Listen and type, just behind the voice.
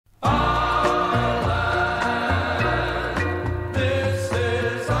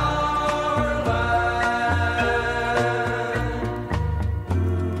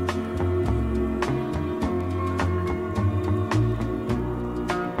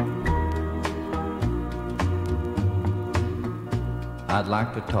I'd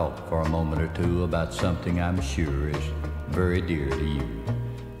like to talk for a moment or two about something I'm sure is very dear to you.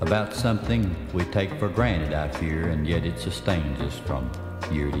 About something we take for granted, I fear, and yet it sustains us from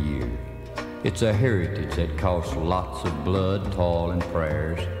year to year. It's a heritage that costs lots of blood, toil, and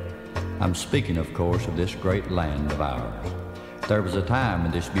prayers. I'm speaking, of course, of this great land of ours. There was a time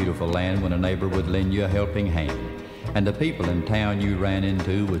in this beautiful land when a neighbor would lend you a helping hand, and the people in town you ran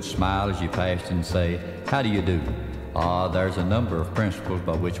into would smile as you passed and say, "How do you do?" There's a number of principles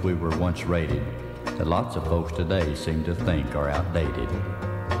by which we were once rated that lots of folks today seem to think are outdated.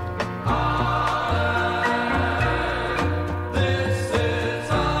 This is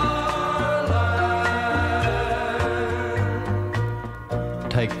our land.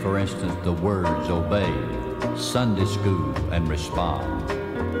 Take, for instance, the words obey, Sunday school, and respond.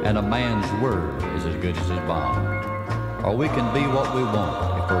 And a man's word is as good as his bond. Or we can be what we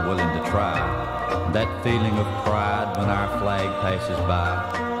want if we're willing to try. That feeling of pride when our flag passes by.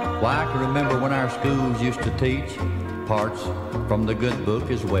 Why, I can remember when our schools used to teach parts from the good book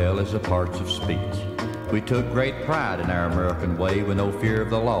as well as the parts of speech. We took great pride in our American way with no fear of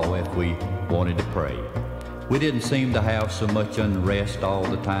the law if we wanted to pray. We didn't seem to have so much unrest all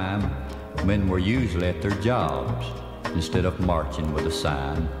the time. Men were usually at their jobs instead of marching with a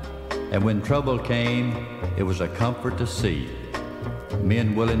sign. And when trouble came, it was a comfort to see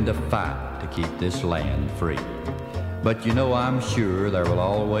men willing to fight to keep this land free. But you know, I'm sure there will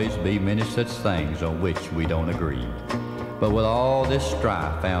always be many such things on which we don't agree. But with all this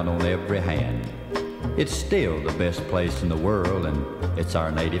strife found on every hand, it's still the best place in the world, and it's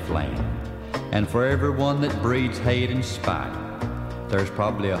our native land. And for everyone that breeds hate and spite, there's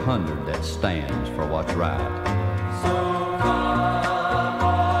probably 100 that stands for what's right. So come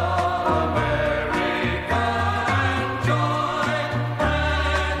on, America, and join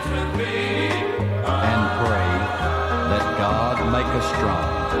hands with me. And pray that God make us strong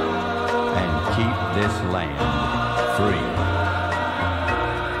and keep this land free.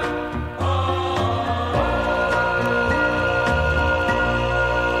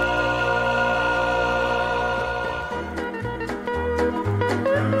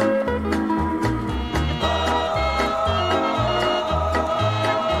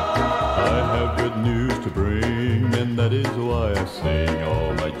 Sing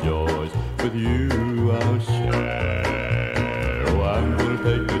all my joys with you I'll share. Oh, I'm gonna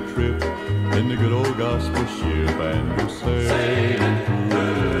take a trip in the good old gospel ship and go sailing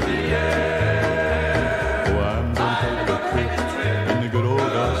through the air. Oh, I'm gonna take a trip in the good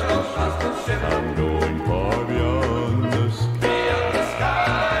old gospel ship. I'm going far beyond the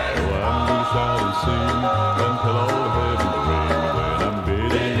sky. Oh, I'm gonna shout and sing until all the heavens ring when I'm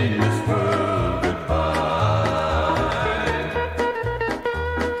bidding this world goodbye.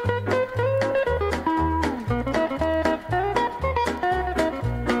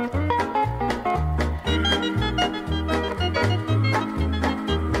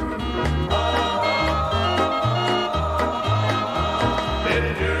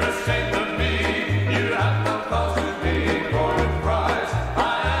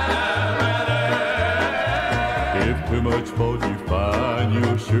 Too much fault you find,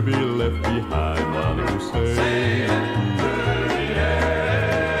 you'll sure be left behind while you sailing through the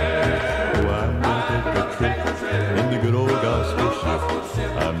air. Oh, I'm gonna take a trip in the good old gospel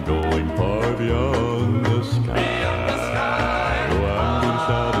ship. I'm going far beyond the sky. Oh, I'm gonna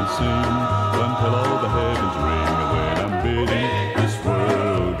shout and sing until all the heavens ring when I'm bidding this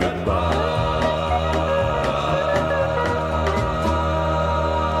world goodbye.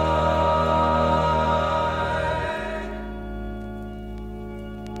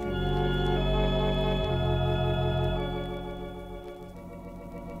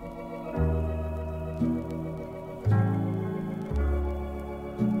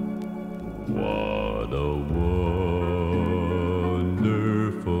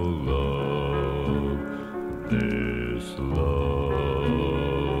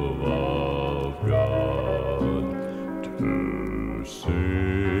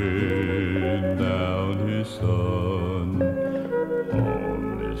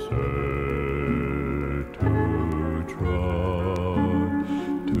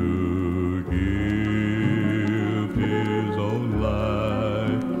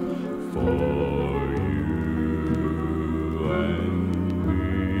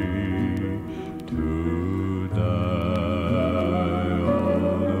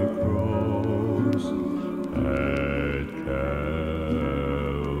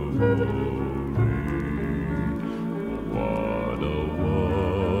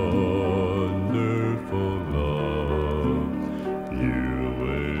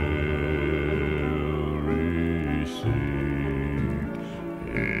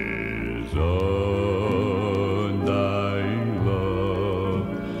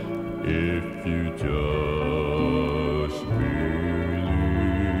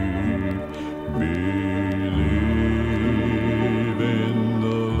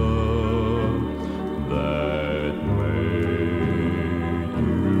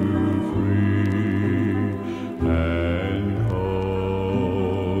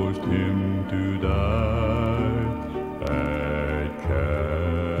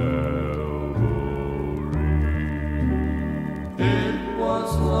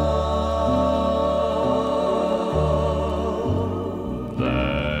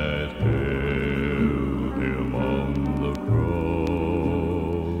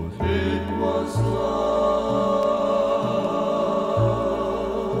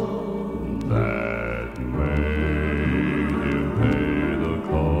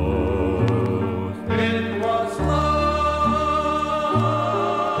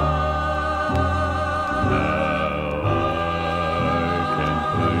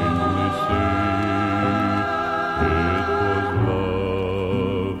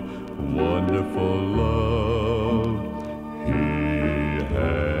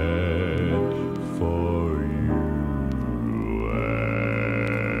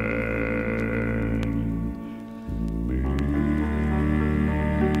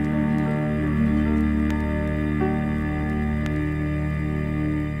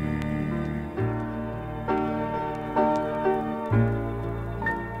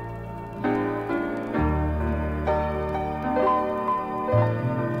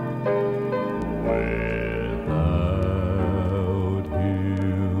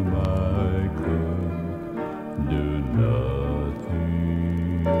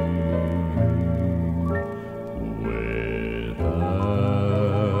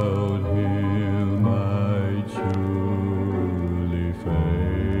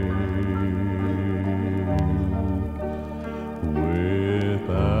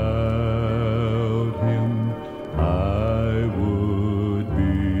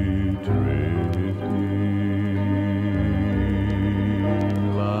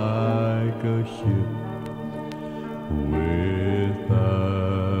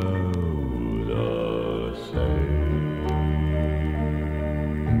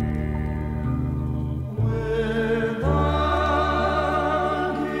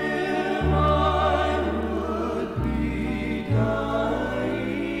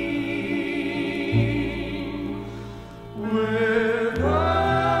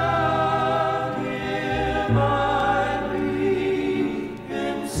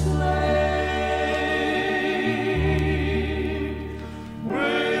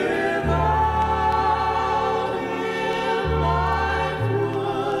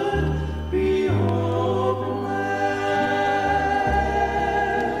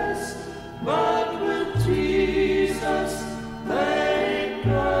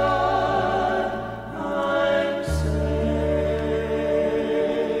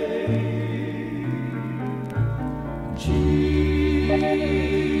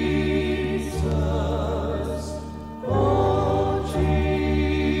 Jesus, oh Jesus,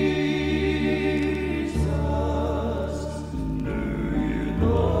 do you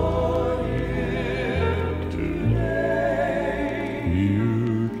know him today?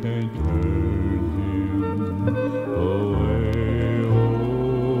 You can turn him away, oh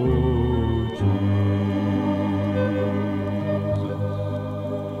Jesus,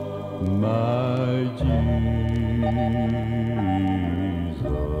 my Jesus.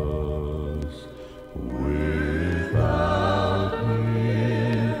 Without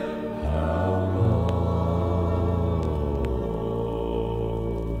him, how lost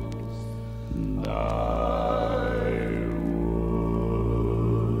I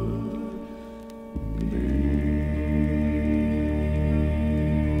would be.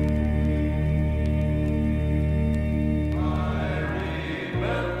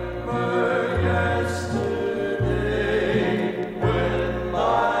 Yesterday, when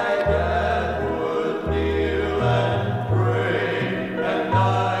my dad would kneel and pray, and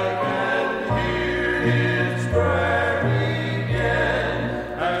I can hear his prayer begin,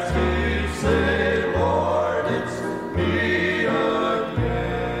 as he say, Lord, it's me again.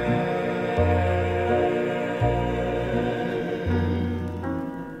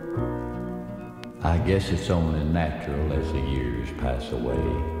 I guess it's only natural as the years pass away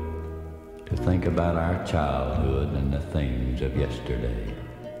to think about our childhood and the things of yesterday.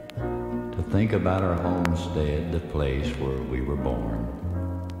 To think about our homestead, the place where we were born.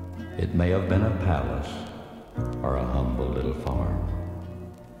 It may have been a palace or a humble little farm.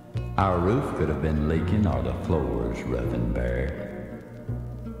 Our roof could have been leaking or the floors rough and bare.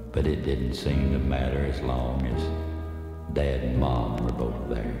 But it didn't seem to matter as long as Dad and Mom were both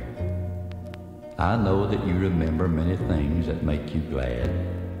there. I know that you remember many things that make you glad,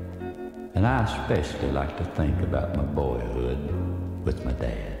 and I especially like to think about my boyhood with my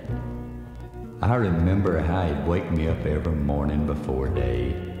dad. I remember how he'd wake me up every morning before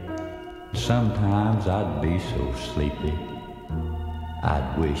day. Sometimes I'd be so sleepy,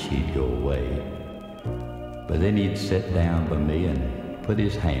 I'd wish he'd go away. But then he'd sit down by me and put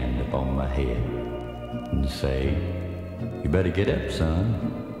his hand upon my head and say, "You better get up,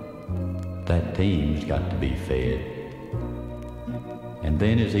 son. That team's got to be fed." And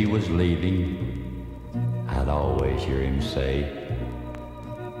then as he was leaving, I'd always hear him say,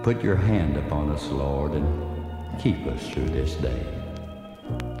 "Put your hand upon us, Lord, and keep us through this day."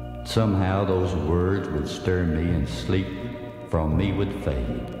 Somehow those words would stir me and sleep from me would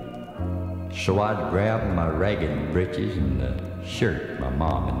fade. So I'd grab my ragged breeches and the shirt my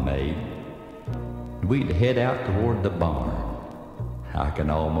mom had made. We'd head out toward the barn. I can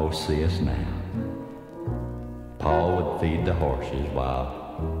almost see us now. Pa would feed the horses while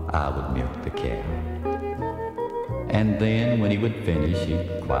I would milk the cow. And then when he would finish,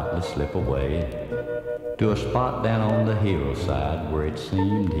 he'd quietly slip away to a spot down on the hillside where it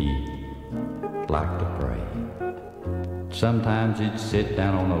seemed he liked to pray. Sometimes he'd sit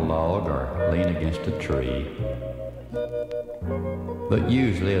down on a log or lean against a tree. But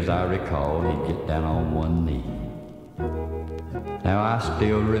usually, as I recall, he'd get down on one knee. Now I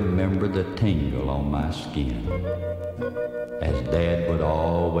still remember the tingle on my skin as Dad would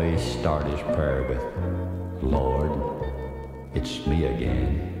always start his prayer with, "Lord, it's me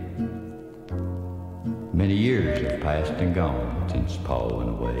again." Many years have passed and gone since Pa went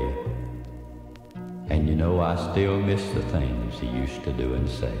away, and you know I still miss the things he used to do and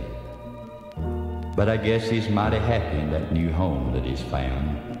say. But I guess he's mighty happy in that new home that he's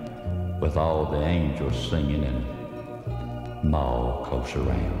found, with all the angels singing and Ma close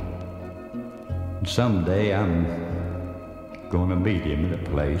around. Someday I'm gonna meet him in a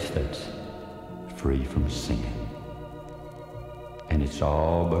place that's free from sin. And it's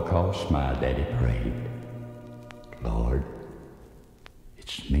all because my daddy prayed, "Lord,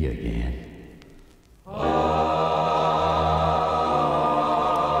 it's me again."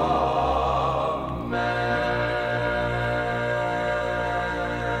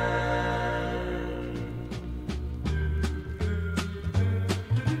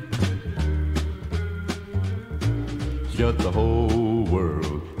 He's got the whole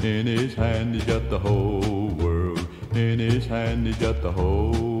world in his hand. He's got the whole world in his hand. He's got the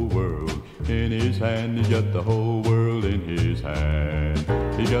whole world in his hand. He's got the whole world in his hand.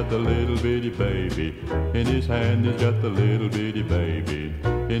 He's got the little bitty baby in his hand. He's got the little bitty baby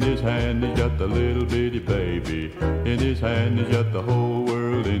in his hand. He's got the little bitty baby in his hand. He's got the whole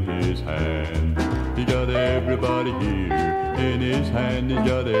world in his hand. He got everybody here in his hand. He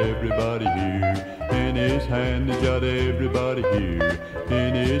got everybody here in his hand he's got everybody here.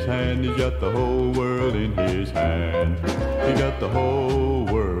 In his hand he's got the whole world in his hand. He got the whole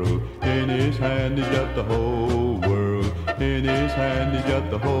world in his hand. He's got the whole world in his hand. He's got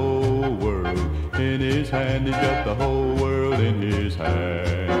the whole world in his hand. He's got the whole world in his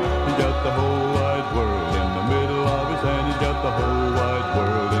hand. He's got the whole wide world in the middle of his hand. He's got the whole wide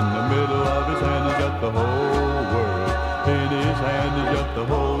world in the middle of his hand. He's got the whole world in his hand. He's got the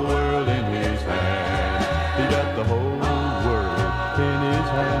whole world in his hand. He got the whole world in his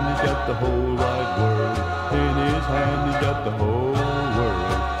hand. He's got the whole wide world in his hand. He's got the whole world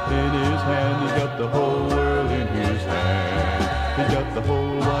in his hand. He's got the whole world in his hand. He's got the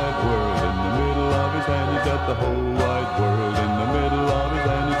whole wide world in the middle of his hand. He's got the whole wide world in the middle of his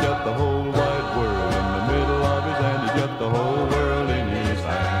hand. He's got the whole wide world in the middle of his hand. He's got the whole world in his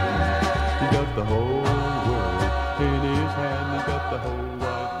hand. He's got the whole world in his hand. He's got the whole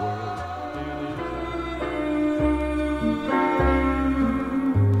wide world in his hand.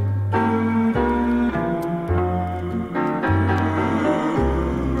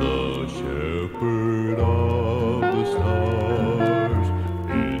 The shepherd of the stars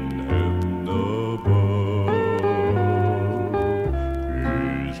in heaven above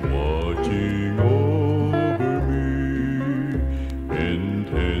is watching over me in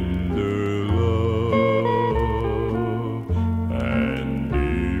tender love, and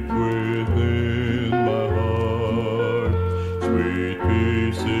deep within my heart sweet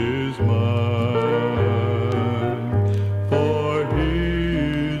peace is mine, for he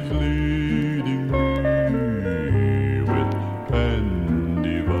is leading me with hand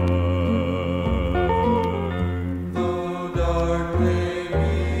divine. Though dark may be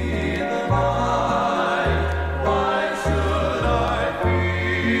the night, why should I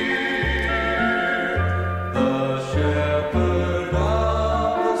fear? The shepherd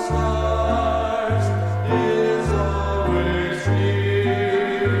of the stars is always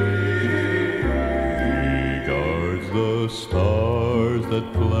near. He guards the stars that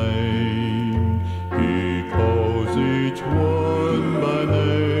flame. He calls each one by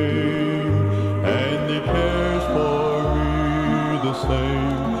name, and he cares for me the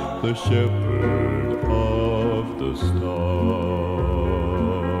same, the shepherd of the stars.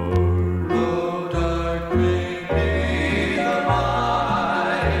 Though dark may be the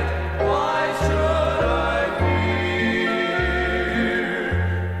night, why should I fear?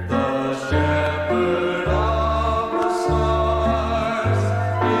 The shepherd of the stars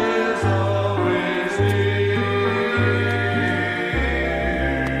is always near. He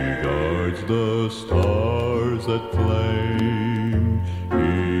guards the stars that flame.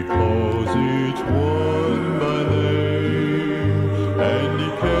 He calls each one by name, and he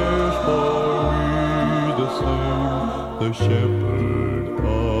cares for me the same, the shepherd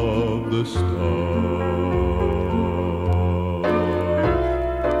of the stars.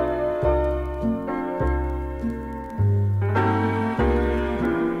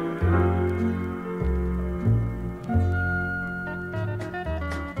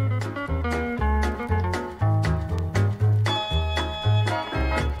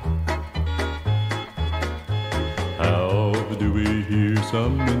 How do we hear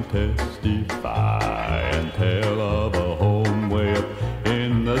someone testify and tell of a home way up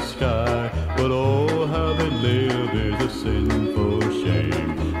in the sky? But oh, how they live is a sinful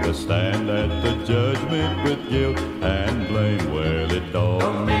shame, to stand at the judgment with guilt and blame. Well, it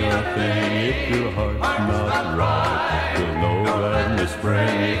don't mean a thing if your heart's not right. You'll know gladness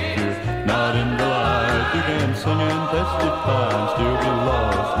bring if you're not in the light. You can sing and testify and still be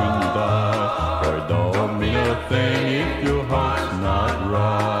lost when you die. For it don't mean a thing if your heart's not right.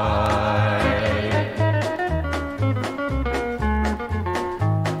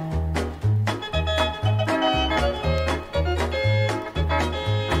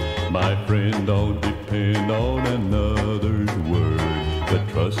 My friend, don't depend on another's word, but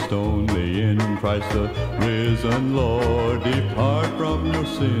trust only in Christ the risen Lord. Depart from your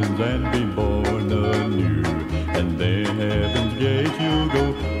sins and be born anew, and then heaven's gates you'll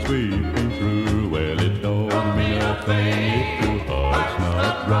go sweeping through. Well, it don't mean a thing if your heart's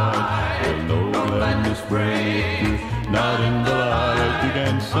not right. Well, no gladness bring if you're not in the light. You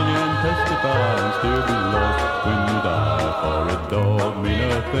can sing and testify and still be lost when you die. For it don't mean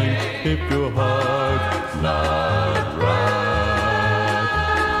a thing if your heart's not right.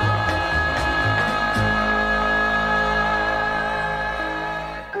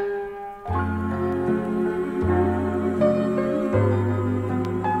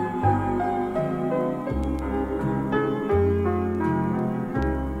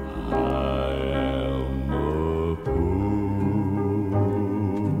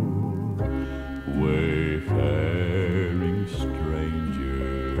 Way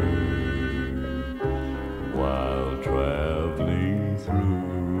while traveling through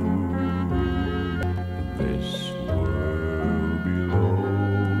this world below.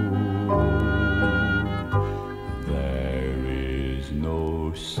 There is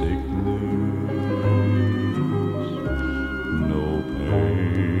no sickness, no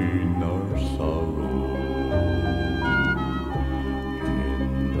pain nor sorrow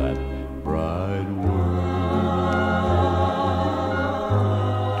in that bright world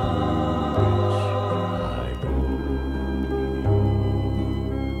to which I go.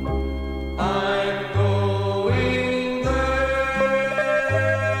 I'm going there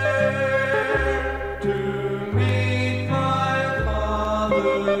to meet my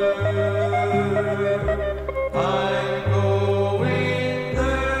Father. I'm going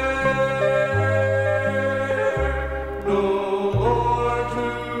there no more to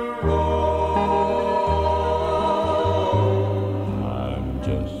roam. I'm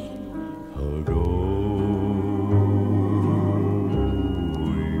just a going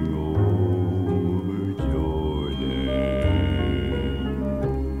over Jordan.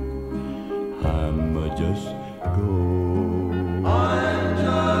 I'm a just going. I'm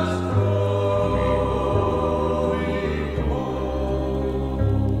just going home.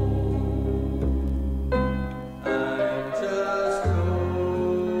 I'm just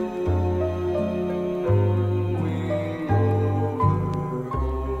going over.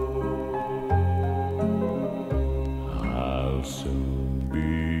 I'll soon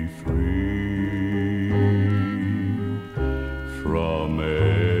be free from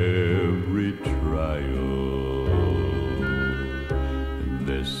every trial.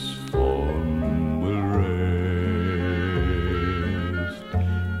 This form will rest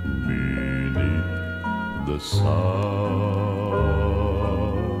beneath the sun.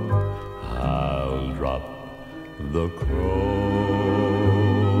 I'll drop the cross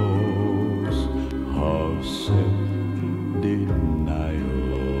of self-denial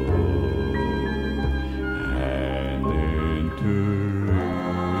and enter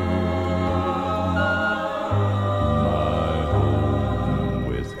my home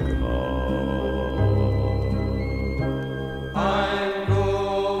with God. I'm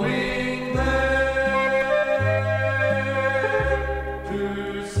going there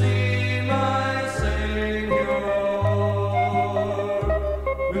to see my Savior,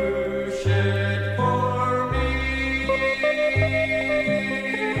 who shed for me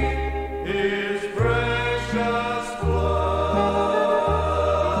His precious blood.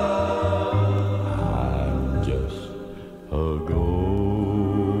 I'm just a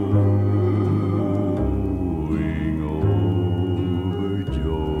going over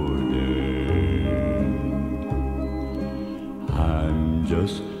Jordan. I'm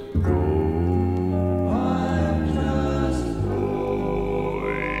just going. I'm just Going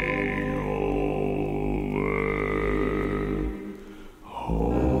over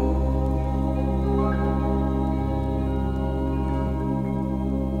home.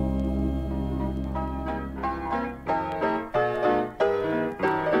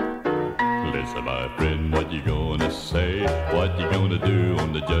 Listen, my friend, what you gonna say? What you gonna do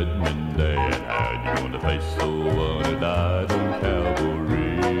on the judgment day? And how you gonna face the one who died on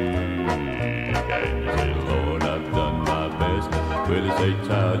Calvary? Can you say, Lord, I've done my best? Will you say,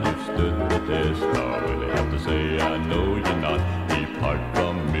 child, you've stood the test? Or will you have to say, I know you're not, depart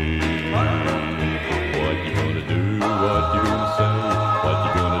from me? What you gonna do? What you gonna say? What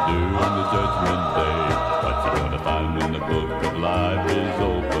you gonna do on the judgment day? What you gonna find when the book of life is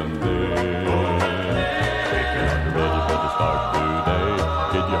open there? If you're not ready for the start today,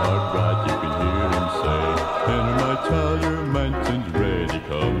 get your heart right, you can hear him say, enter my child, your mansion's ready,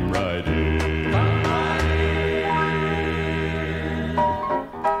 come right in.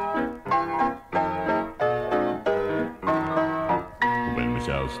 When we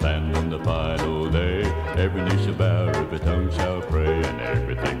shall stand on the final day, every knee shall bow, every tongue shall pray, and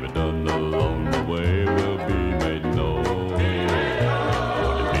everything we've done along the way will be made known.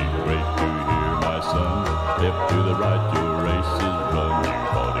 Would it be great to hear my son? Step to the right, your race is run. You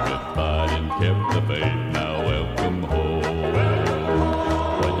fought a good fight and kept the faith, now welcome home.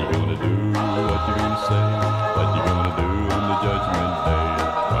 What you gonna do? What you gonna say? What you gonna do on the judgment day?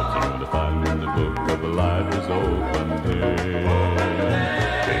 What you gonna find when the book of life is open there?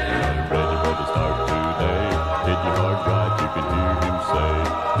 If you're not ready for the start today, get your heart right, you can hear him say,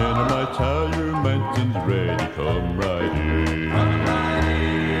 enter my child, your mansion's ready, come right in.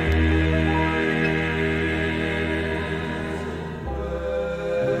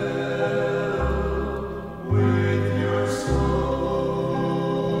 with your soul.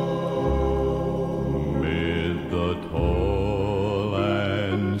 Mid the tall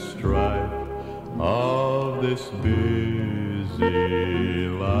and this busy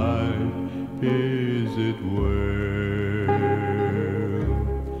life, is it well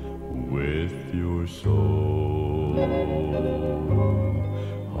with your soul?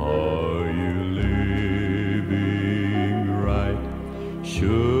 Are you living right?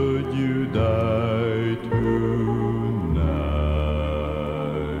 Should you die tonight?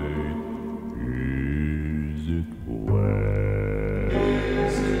 Is it well?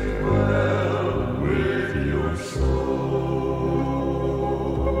 Is it well with your soul?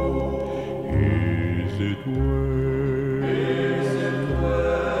 Is it well? Is it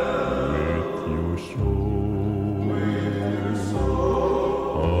well with your soul? with your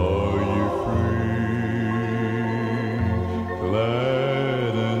soul? Are you free,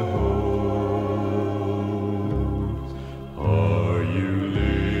 glad and whole? Are you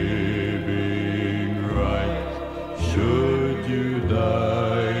living right? Should you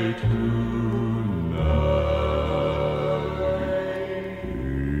die tonight?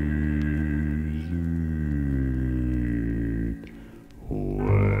 Is it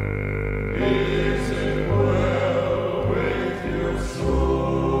well? Is it well with your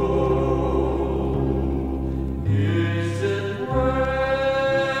soul? Is it well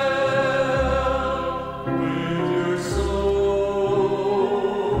with your soul?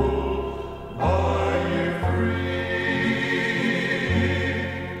 Are you free,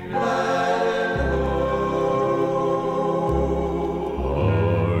 glad and whole?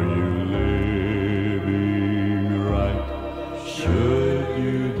 Are you living right? Should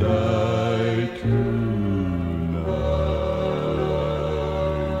you die tonight?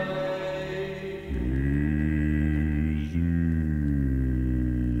 Is it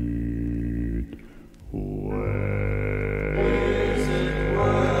well? Is it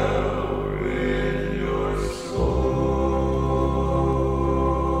well with your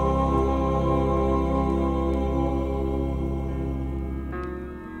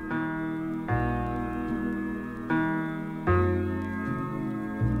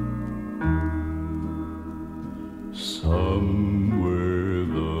Somewhere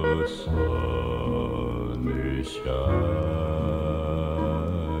the sun is shining,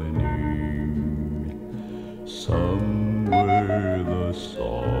 somewhere the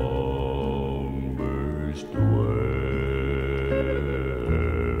songbirds dwell.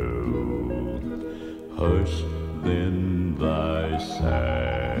 Hush then thy sad